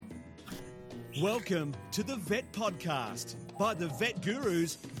Welcome to the Vet Podcast by the Vet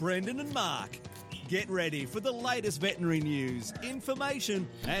Gurus, Brendan and Mark. Get ready for the latest veterinary news, information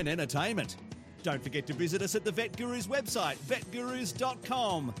and entertainment. Don't forget to visit us at the Vet Gurus website,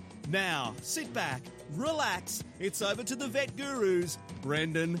 vetgurus.com. Now, sit back, relax. It's over to the Vet Gurus,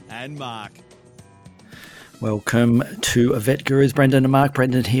 Brendan and Mark. Welcome to Vet Gurus, Brendan and Mark.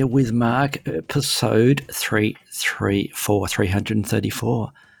 Brendan here with Mark, episode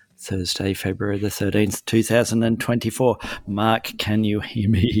 334, Thursday, February the 13th, 2024. Mark, can you hear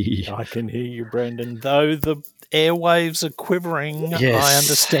me? I can hear you, Brendan, though the airwaves are quivering, Yes. I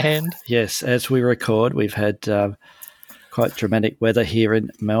understand. Yes, as we record, we've had quite dramatic weather here in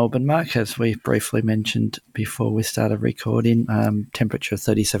Melbourne, Mark, as we briefly mentioned before we started recording. Temperature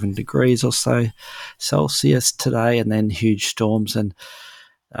 37 degrees or so Celsius today, and then huge storms. And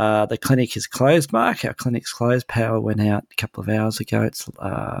the clinic is closed, Mark. Our clinic's closed. Power went out a couple of hours ago. It's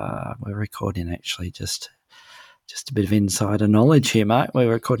we're recording actually just a bit of insider knowledge here, Mark. We're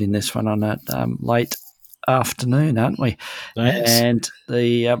recording this one on a late afternoon, aren't we? Yes. And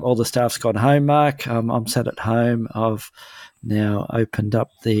the all the staff's gone home, Mark. I'm sat at home. I've now opened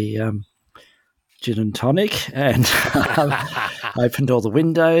up the gin and tonic and opened all the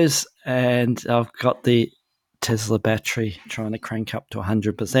windows, and I've got the Tesla battery trying to crank up to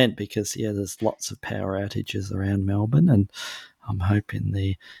 100% because, there's lots of power outages around Melbourne, and I'm hoping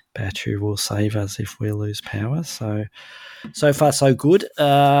the battery will save us if we lose power. So far, so good,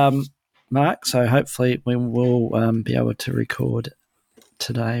 Mark. So hopefully we will be able to record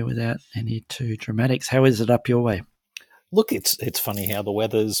today without any too dramatics. How is it up your way? Look, it's funny how the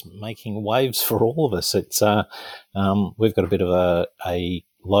weather's making waves for all of us. It's we've got a bit of a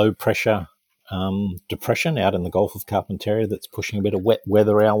low pressure depression out in the Gulf of Carpentaria that's pushing a bit of wet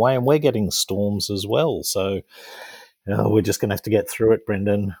weather our way, and we're getting storms as well. So we're just going to have to get through it,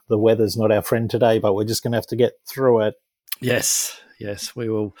 Brendan. The weather's not our friend today, but we're just going to have to get through it. Yes, we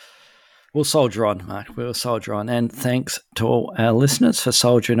will. We'll soldier on, Mark. We'll soldier on. And thanks to all our listeners for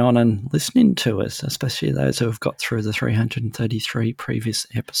soldiering on and listening to us, especially those who have got through the 333 previous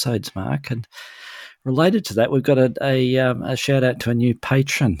episodes, Mark. And related to that, we've got a shout out to a new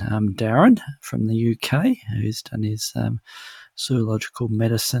patron, Darren from the UK, who's done his zoological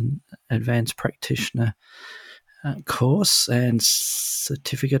medicine advanced practitioner course and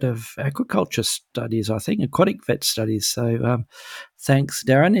certificate of agriculture studies, I think, aquatic vet studies. So thanks,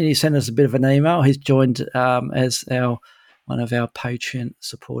 Darren. And he sent us a bit of an email. He's joined as one of our Patreon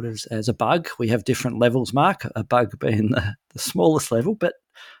supporters as a bug. We have different levels, Mark, a bug being the smallest level, but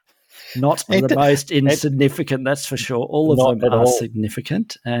not the most insignificant, that's for sure. All of them are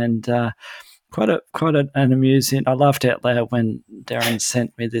significant, and quite an amusing. I laughed out loud when Darren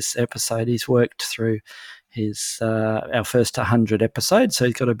sent me this episode. He's worked through his our first 100 episodes, so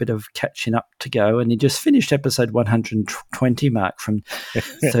he's got a bit of catching up to go, and he just finished episode 120, Mark, from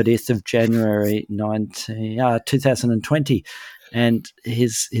 30th of January 2020. And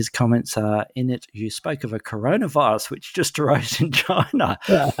his comments are, in it, you spoke of a coronavirus which just arose in China,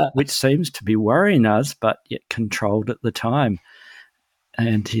 which seems to be worrying us, but yet controlled at the time.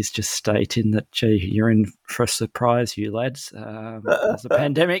 And he's just stating that, gee, you're in for a surprise, you lads. There's a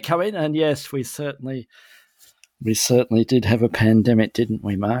pandemic coming, and yes, we certainly did have a pandemic, didn't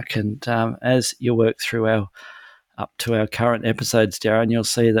we, Mark? And as you work through up to our current episodes, Darren, you'll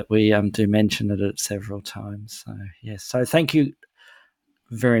see that we do mention it several times. So yes, so thank you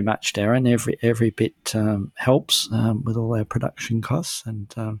very much, Darren. Every bit helps with all our production costs,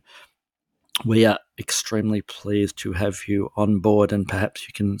 and we are extremely pleased to have you on board. And perhaps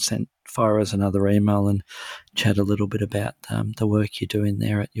you can fire us another email and chat a little bit about the work you're doing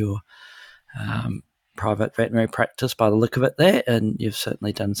there at your private veterinary practice, by the look of it there. And you've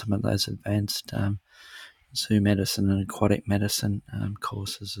certainly done some of those advanced zoo medicine and aquatic medicine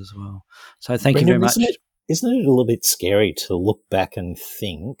courses as well. So thank you very much. Isn't it a little bit scary to look back and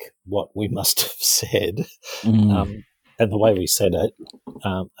think what we must have said and the way we said it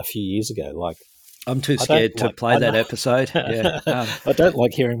a few years ago? Like, I'm too scared to play that episode. Yeah, I don't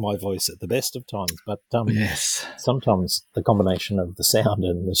like hearing my voice at the best of times, but yes, sometimes the combination of the sound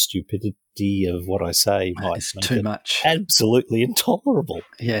and the stupidity of what I say might make too it much, absolutely intolerable.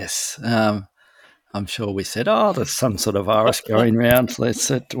 Yes, I'm sure we said, there's some sort of virus going around.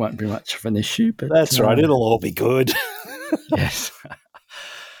 So it won't be much of an issue. But that's right. It'll all be good. Yes.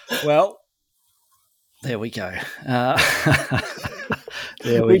 Well, there we go.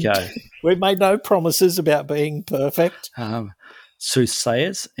 There we go. We made no promises about being perfect.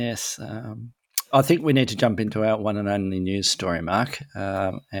 Soothsayers, yes. I think we need to jump into our one and only news story, Mark.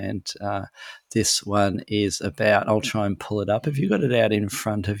 This one is about, I'll try and pull it up. Have you got it out in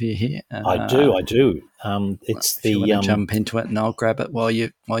front of you here? I do. It's if you want to jump into it, and I'll grab it while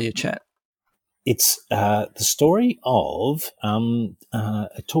you chat. It's the story of,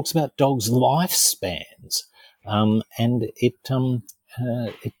 it talks about dogs' lifespans, and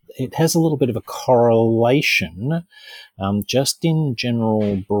it has a little bit of a correlation, just in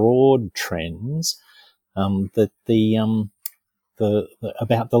general broad trends, that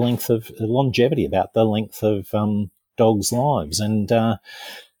about the length of longevity, about the length of dogs' lives, and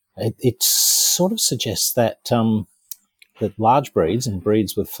it sort of suggests that that large breeds and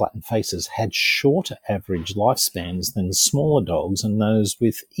breeds with flattened faces had shorter average lifespans than smaller dogs and those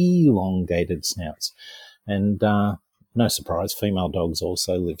with elongated snouts. And no surprise, female dogs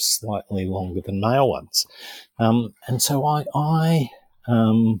also live slightly longer than male ones. And so I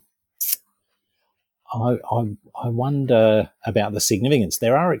wonder about the significance.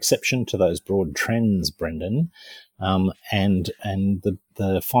 There are exceptions to those broad trends, Brendan, and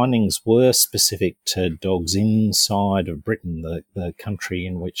the findings were specific to dogs inside of Britain, the country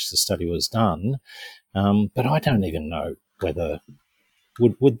in which the study was done. But I don't even know whether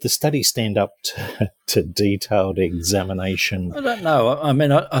would the study stand up to detailed examination. I don't know. I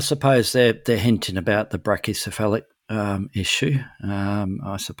mean, I suppose they're hinting about the brachycephalic issue,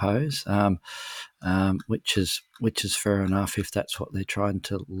 I suppose, which is fair enough if that's what they're trying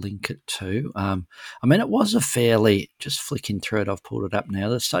to link it to. I mean, it was a fairly, just flicking through it, I've pulled it up now.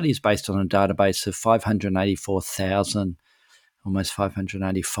 The study is based on a database of 584,000, almost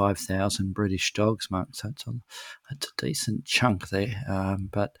 585,000 British dogs, Mark. So it's a decent chunk there,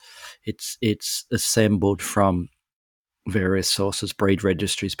 but it's assembled from various sources, breed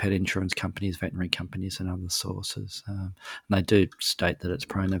registries, pet insurance companies, veterinary companies, and other sources. And they do state that it's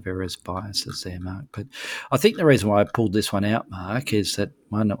prone to various biases there, Mark. But I think the reason why I pulled this one out, Mark, is that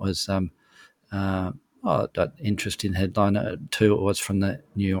one, it was an interesting headline. Two, it was from the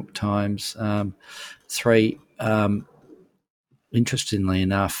New York Times. Three, interestingly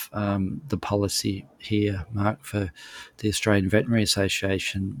enough, the policy here, Mark, for the Australian Veterinary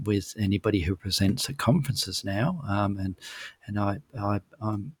Association with anybody who presents at conferences now, and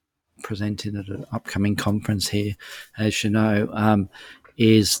I'm presenting at an upcoming conference here, as you know,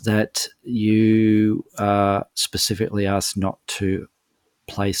 is that you are specifically asked not to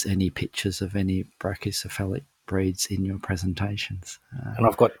place any pictures of any brachycephalic breeds in your presentations. And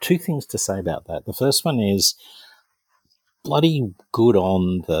I've got two things to say about that. The first one is, bloody good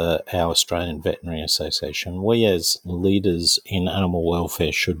on our Australian Veterinary Association. We as leaders in animal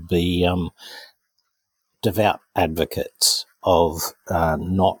welfare should be devout advocates of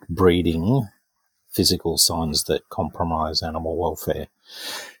not breeding physical signs that compromise animal welfare.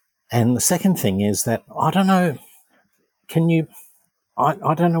 And the second thing is that I don't know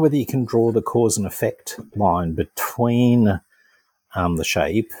whether you can draw the cause and effect line between the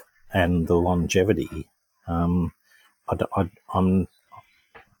shape and the longevity. I'm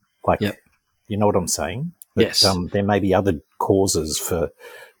like, yep. You know what I'm saying? But, yes. There may be other causes for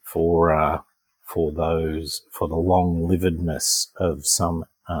the long-livedness of some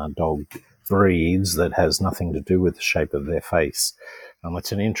dog breeds that has nothing to do with the shape of their face.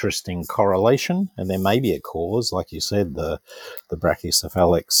 It's an interesting correlation, and there may be a cause, like you said, the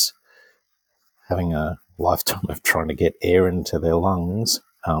brachycephalics having a lifetime of trying to get air into their lungs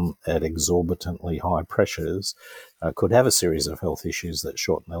at exorbitantly high pressures could have a series of health issues that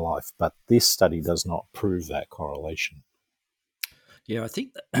shorten their life. But this study does not prove that correlation. Yeah, I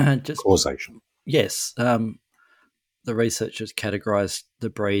think that just causation. Yes, the researchers categorised the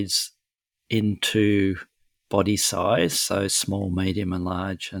breeds into body size, so small, medium, and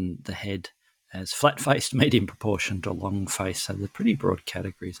large, and the head as flat-faced, medium proportion to long face. So they're pretty broad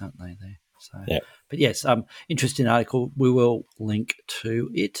categories, aren't they? There. So, yeah. But yes, interesting article. We will link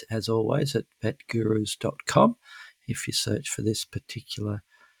to it, as always, at vetgurus.com if you search for this particular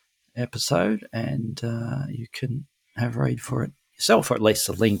episode, and you can have a read for it yourself, or at least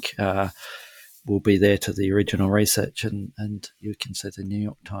the link will be there to the original research, and you can see the New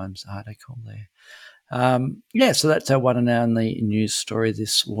York Times article there. So that's our one and only news story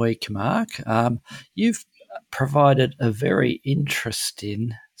this week, Mark. You've provided a very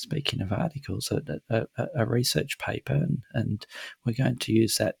interesting, speaking of articles, a research paper, and we're going to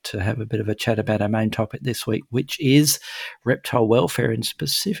use that to have a bit of a chat about our main topic this week, which is reptile welfare, and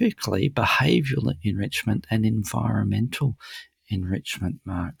specifically behavioural enrichment and environmental enrichment,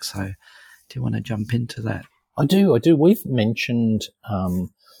 Mark. So do you want to jump into that? I do. We've mentioned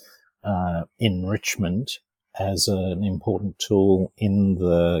enrichment as an important tool in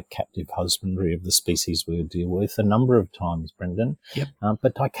the captive husbandry of the species we deal with a number of times, Brendan. Yep.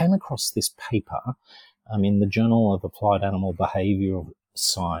 But I came across this paper in the Journal of Applied Animal Behavioural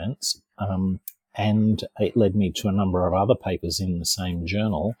Science, and it led me to a number of other papers in the same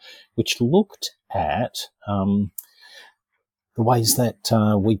journal, which looked at the ways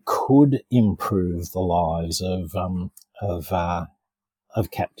that we could improve the lives of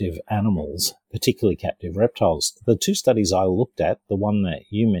captive animals, particularly captive reptiles. The two studies I looked at, the one that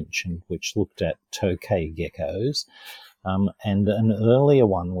you mentioned, which looked at tokay geckos, and an earlier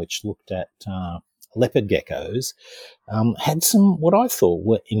one which looked at leopard geckos, had some what I thought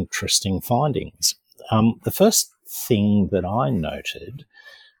were interesting findings. The first thing that I noted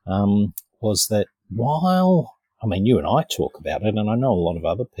was that while, you and I talk about it, and I know a lot of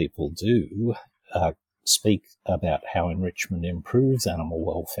other people do, speak about how enrichment improves animal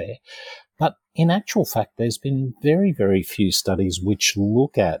welfare. But in actual fact, there's been very, very few studies which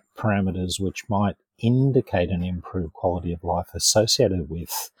look at parameters which might indicate an improved quality of life associated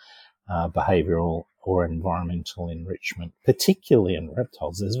with behavioural or environmental enrichment, particularly in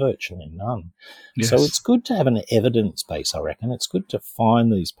reptiles. There's virtually none. Yes. So it's good to have an evidence base, I reckon. It's good to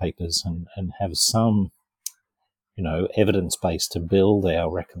find these papers and have some, evidence base to build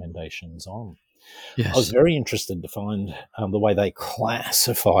our recommendations on. Yes. I was very interested to find the way they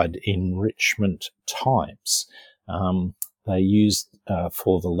classified enrichment types. They used,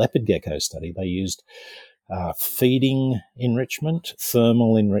 for the leopard gecko study, they used feeding enrichment,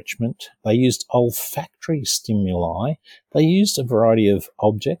 thermal enrichment. They used olfactory stimuli. They used a variety of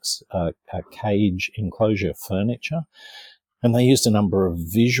objects, cage enclosure furniture, and they used a number of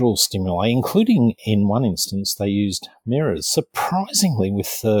visual stimuli, including, in one instance, they used mirrors. Surprisingly,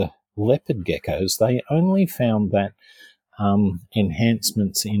 with the leopard geckos, they only found that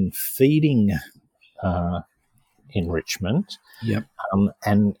enhancements in feeding enrichment,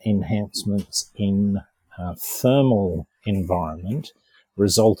 and enhancements in thermal environment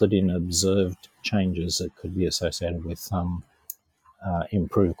resulted in observed changes that could be associated with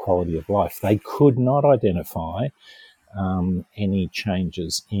improved quality of life. They could not identify any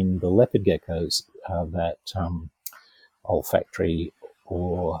changes in the leopard geckos that olfactory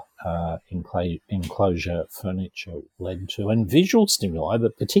or enclosure furniture led to. And visual stimuli,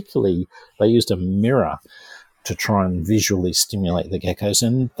 that particularly they used a mirror to try and visually stimulate the geckos,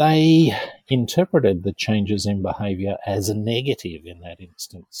 and they interpreted the changes in behaviour as a negative in that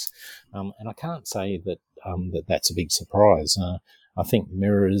instance. And I can't say that that's a big surprise. I think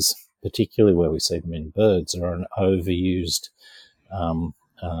mirrors, particularly where we see them in birds, are an overused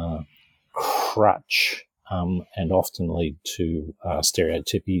crutch and often lead to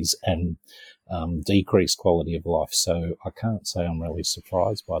stereotypies and decreased quality of life. So I can't say I'm really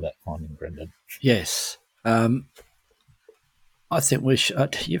surprised by that finding, Brendan. Yes. I think we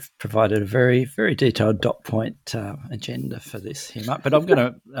should. You've provided a very, very detailed dot point agenda for this here, Mark. But I'm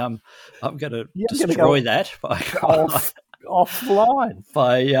going to destroy that by offline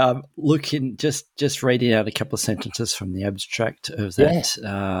by looking just reading out a couple of sentences from the abstract of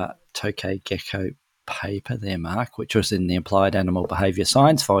that tokay gecko paper there, Mark, which was in the Applied Animal Behaviour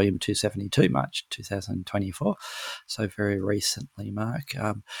Science, volume 272, March 2024, so very recently, Mark.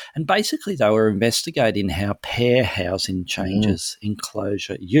 And basically they were investigating how pair housing changes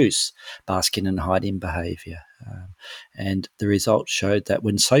enclosure use, basking and hiding behaviour. And the results showed that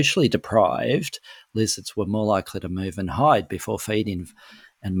when socially deprived, lizards were more likely to move and hide before feeding,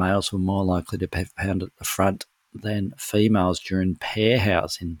 and males were more likely to be found at the front than females during pair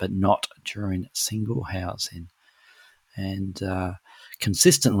housing, but not during single housing. And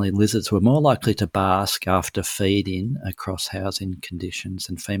consistently, lizards were more likely to bask after feeding across housing conditions,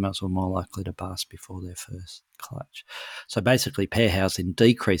 and females were more likely to bask before their first clutch. So basically, pair housing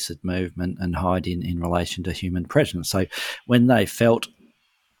decreases movement and hiding in relation to human presence. So when they felt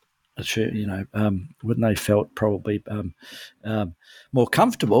when they felt probably more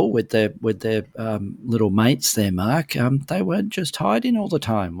comfortable with their little mates there, Mark, they weren't just hiding all the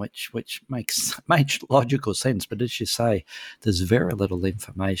time, which makes logical sense. But as you say, there's very little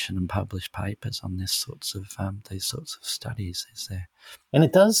information and published papers on these sorts of studies, is there? And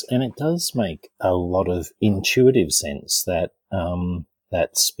it does make a lot of intuitive sense that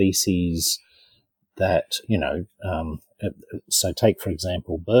that species that so take, for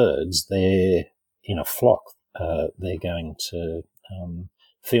example, birds. They're in a flock. They're going to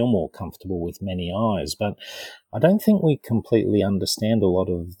feel more comfortable with many eyes. But I don't think we completely understand a lot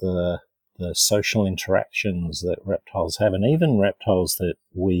of the social interactions that reptiles have. And even reptiles that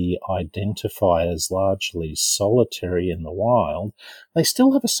we identify as largely solitary in the wild, they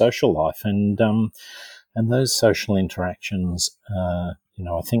still have a social life. And And those social interactions, I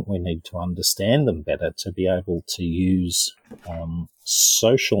think we need to understand them better to be able to use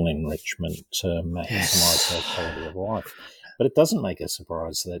social enrichment to maximise their quality of life. But it doesn't make a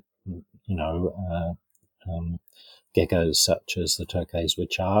surprise that, geckos such as the turkeys,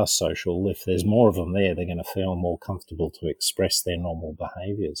 which are social, if there's more of them there, they're going to feel more comfortable to express their normal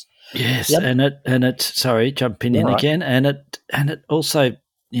behaviours. Yes, yep. and it. Sorry, jumping in again, and it also,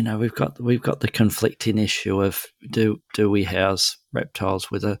 we've got the conflicting issue of do we house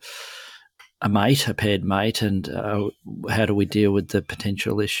reptiles with a mate, a paired mate, and how do we deal with the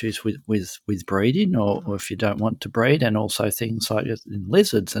potential issues with breeding, or if you don't want to breed, and also things like in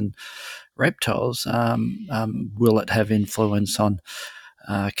lizards and reptiles, will it have influence on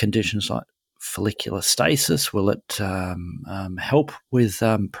conditions like follicular stasis? Will it help with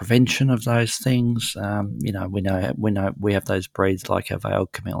prevention of those things? We know we have those breeds like our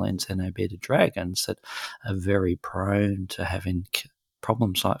veiled chameleons and our bearded dragons that are very prone to having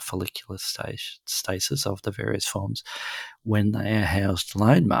problems like follicular stasis of the various forms when they are housed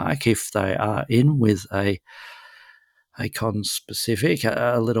alone, Mark. If they are in with a conspecific,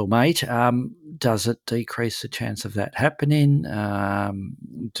 a little mate, does it decrease the chance of that happening?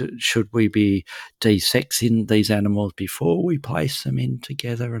 Should we be desexing these animals before we place them in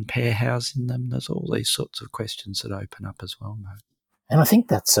together and pair housing them? There's all these sorts of questions that open up as well, mate. And I think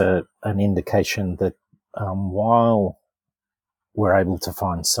that's an indication that while we're able to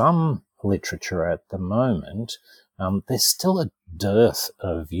find some literature at the moment, there's still a dearth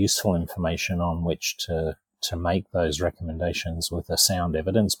of useful information on which to make those recommendations with a sound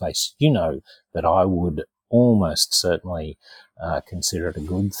evidence base. You know that I would almost certainly consider it a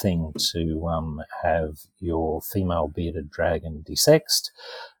good thing to have your female bearded dragon desexed,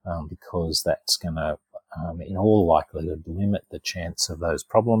 because that's going to, in all likelihood, limit the chance of those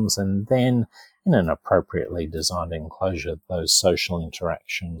problems. And then in an appropriately designed enclosure, those social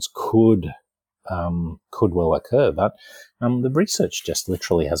interactions could well occur. But the research just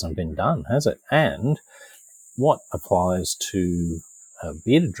literally hasn't been done, has it? And what applies to a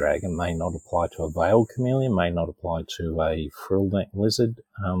bearded dragon may not apply to a veiled chameleon, may not apply to a frill-necked lizard.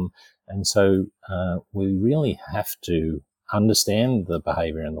 And so we really have to understand the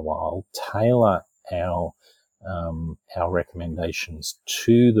behaviour in the wild, tailor our recommendations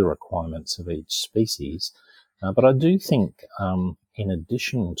to the requirements of each species. But I do think, in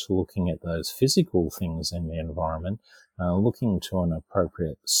addition to looking at those physical things in the environment, looking to an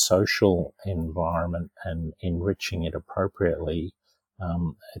appropriate social environment and enriching it appropriately,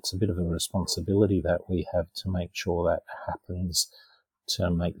 it's a bit of a responsibility that we have to make sure that happens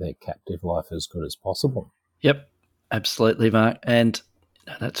to make their captive life as good as possible. Yep, absolutely, Mark. And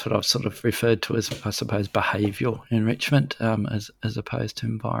that's what I've sort of referred to as, I suppose, behavioural enrichment, as opposed to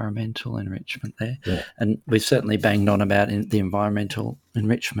environmental enrichment there. Yeah. And we've certainly banged on about the environmental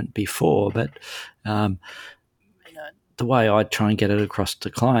enrichment before, but the way I try and get it across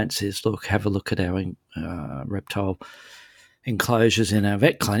to clients is, have a look at our reptile enclosures in our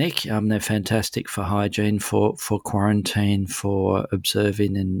vet clinic. They're fantastic for hygiene, for quarantine, for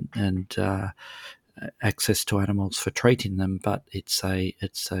observing and access to animals for treating them. But it's isolate.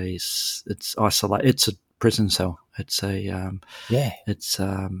 It's a prison cell. It's a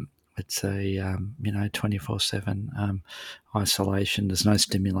 24/7 isolation. There's no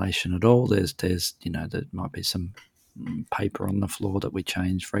stimulation at all. There might be some paper on the floor that we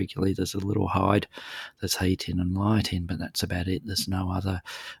change regularly. There's a little hide that's heating and lighting, but that's about it. There's no other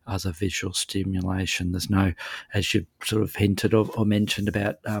visual stimulation. There's no, as you sort of hinted or mentioned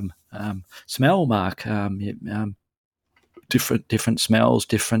about smell, Mark. Different smells,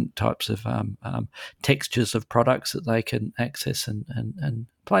 different types of textures of products that they can access and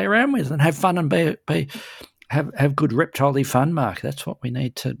play around with and have fun and have good reptile fun, Mark. That's what we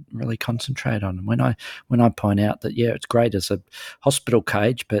need to really concentrate on. And when I point out that, it's great as a hospital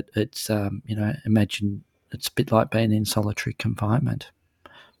cage, but it's imagine it's a bit like being in solitary confinement.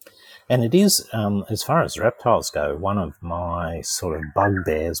 And it is, as far as reptiles go, one of my sort of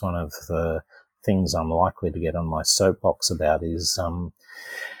bugbears, one of the things I'm likely to get on my soapbox about is the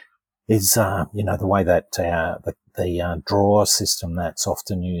way that the drawer system that's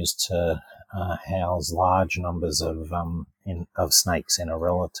often used to house large numbers of snakes in a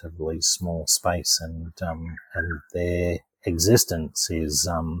relatively small space, and their existence is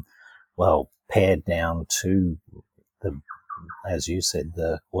pared down to as you said,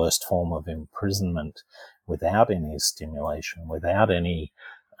 the worst form of imprisonment, without any stimulation, without any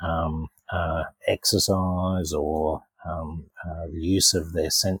exercise or use of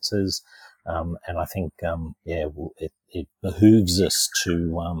their senses. And I think, it behooves us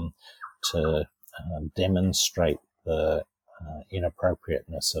to demonstrate the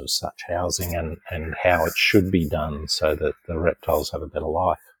inappropriateness of such housing and how it should be done so that the reptiles have a better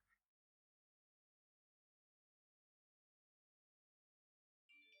life.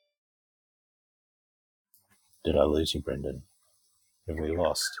 Did I lose you, Brendan? Have we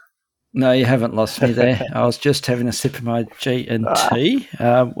lost? No, you haven't lost me there. I was just having a sip of my G&T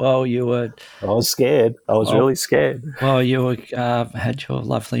while you were... I was scared. I was really scared. While you were, had your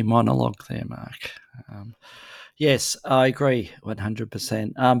lovely monologue there, Mark. Yes, I agree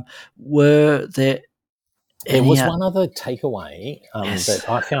 100%. Were there... There was one other takeaway yes. that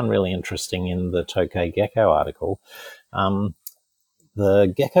I found really interesting in the Tokay Gecko article. The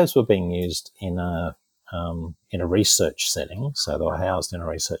geckos were being used in a research setting, so they were housed in a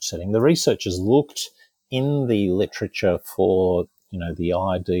research setting. The researchers looked in the literature for, the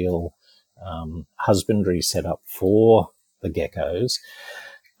ideal husbandry setup for the geckos,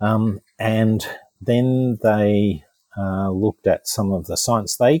 and then they looked at some of the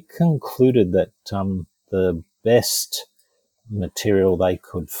science. They concluded that the best material they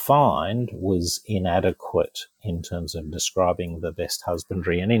could find was inadequate in terms of describing the best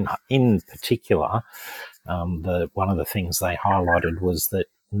husbandry. And in particular, one of the things they highlighted was that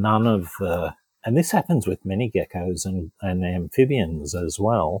none of the, and this happens with many geckos and amphibians as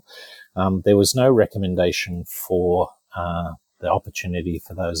well, there was no recommendation for the opportunity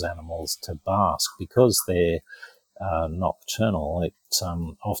for those animals to bask because they're nocturnal. It's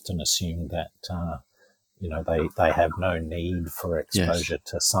often assumed that they have no need for exposure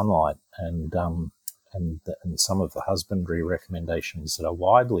to sunlight, and some of the husbandry recommendations that are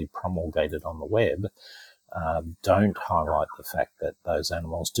widely promulgated on the web don't highlight the fact that those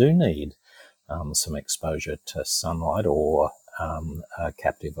animals do need some exposure to sunlight or a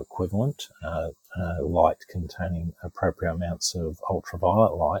captive equivalent, light containing appropriate amounts of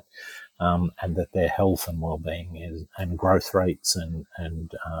ultraviolet light, and that their health and well-being and growth rates and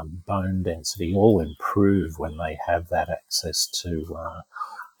bone density all improve when they have that access to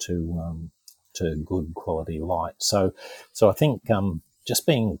good quality light. So I think just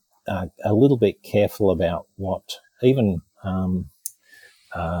being a little bit careful about what even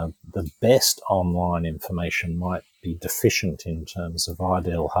the best online information might be deficient in terms of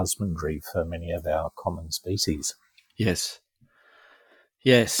ideal husbandry for many of our common species. Yes,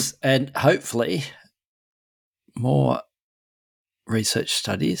 and hopefully more research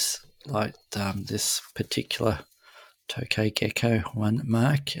studies like this particular Tokay gecko one,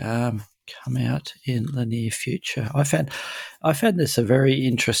 Mark, come out in the near future. I found this a very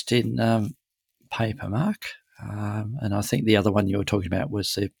interesting paper, Mark, and I think the other one you were talking about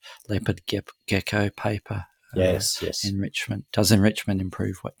was the leopard gecko paper. Yes. Enrichment. Does enrichment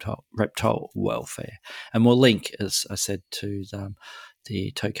improve reptile welfare? And we'll link, as I said, to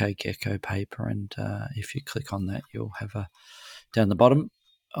the Tokay gecko paper, and if you click on that, you'll have down the bottom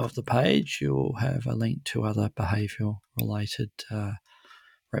of the page, you'll have a link to other behavioural related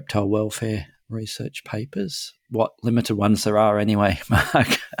reptile welfare research papers. What limited ones there are anyway,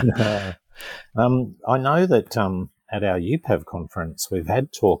 Mark. I know that at our UPAV conference, we've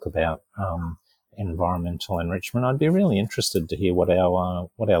had talk about environmental enrichment. I'd be really interested to hear what our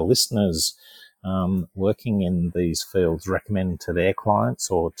listeners working in these fields recommend to their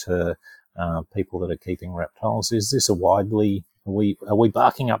clients or to people that are keeping reptiles. Is this are we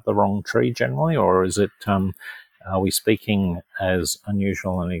barking up the wrong tree generally, or is it are we speaking as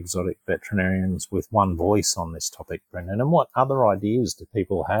unusual and exotic veterinarians with one voice on this topic, Brendan? And what other ideas do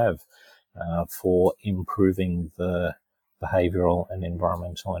people have for improving the behavioural and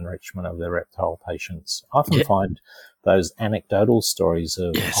environmental enrichment of their reptile patients? I often find those anecdotal stories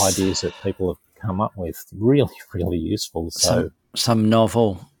of ideas that people have come up with really, really useful. So some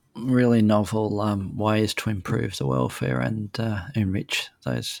really novel ways to improve the welfare and enrich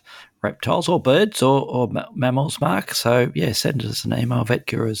those reptiles or birds or mammals, Mark. So, send us an email,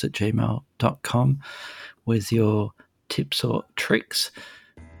 vetgurus@gmail.com, with your tips or tricks.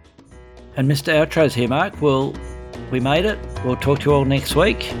 And Mr. Outro's here, Mark. We made it. We'll talk to you all next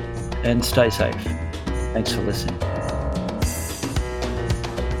week, and stay safe. Thanks for listening.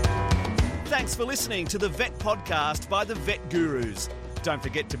 Thanks for listening to the Vet Podcast by the Vet Gurus. Don't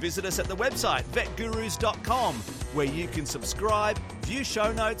forget to visit us at the website vetgurus.com, where you can subscribe, view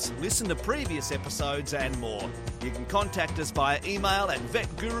show notes, listen to previous episodes and more. You can contact us via email at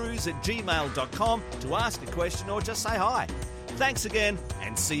vetgurus@gmail.com to ask a question or just say hi. Thanks again,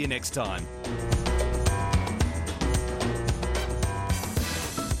 and see you next time.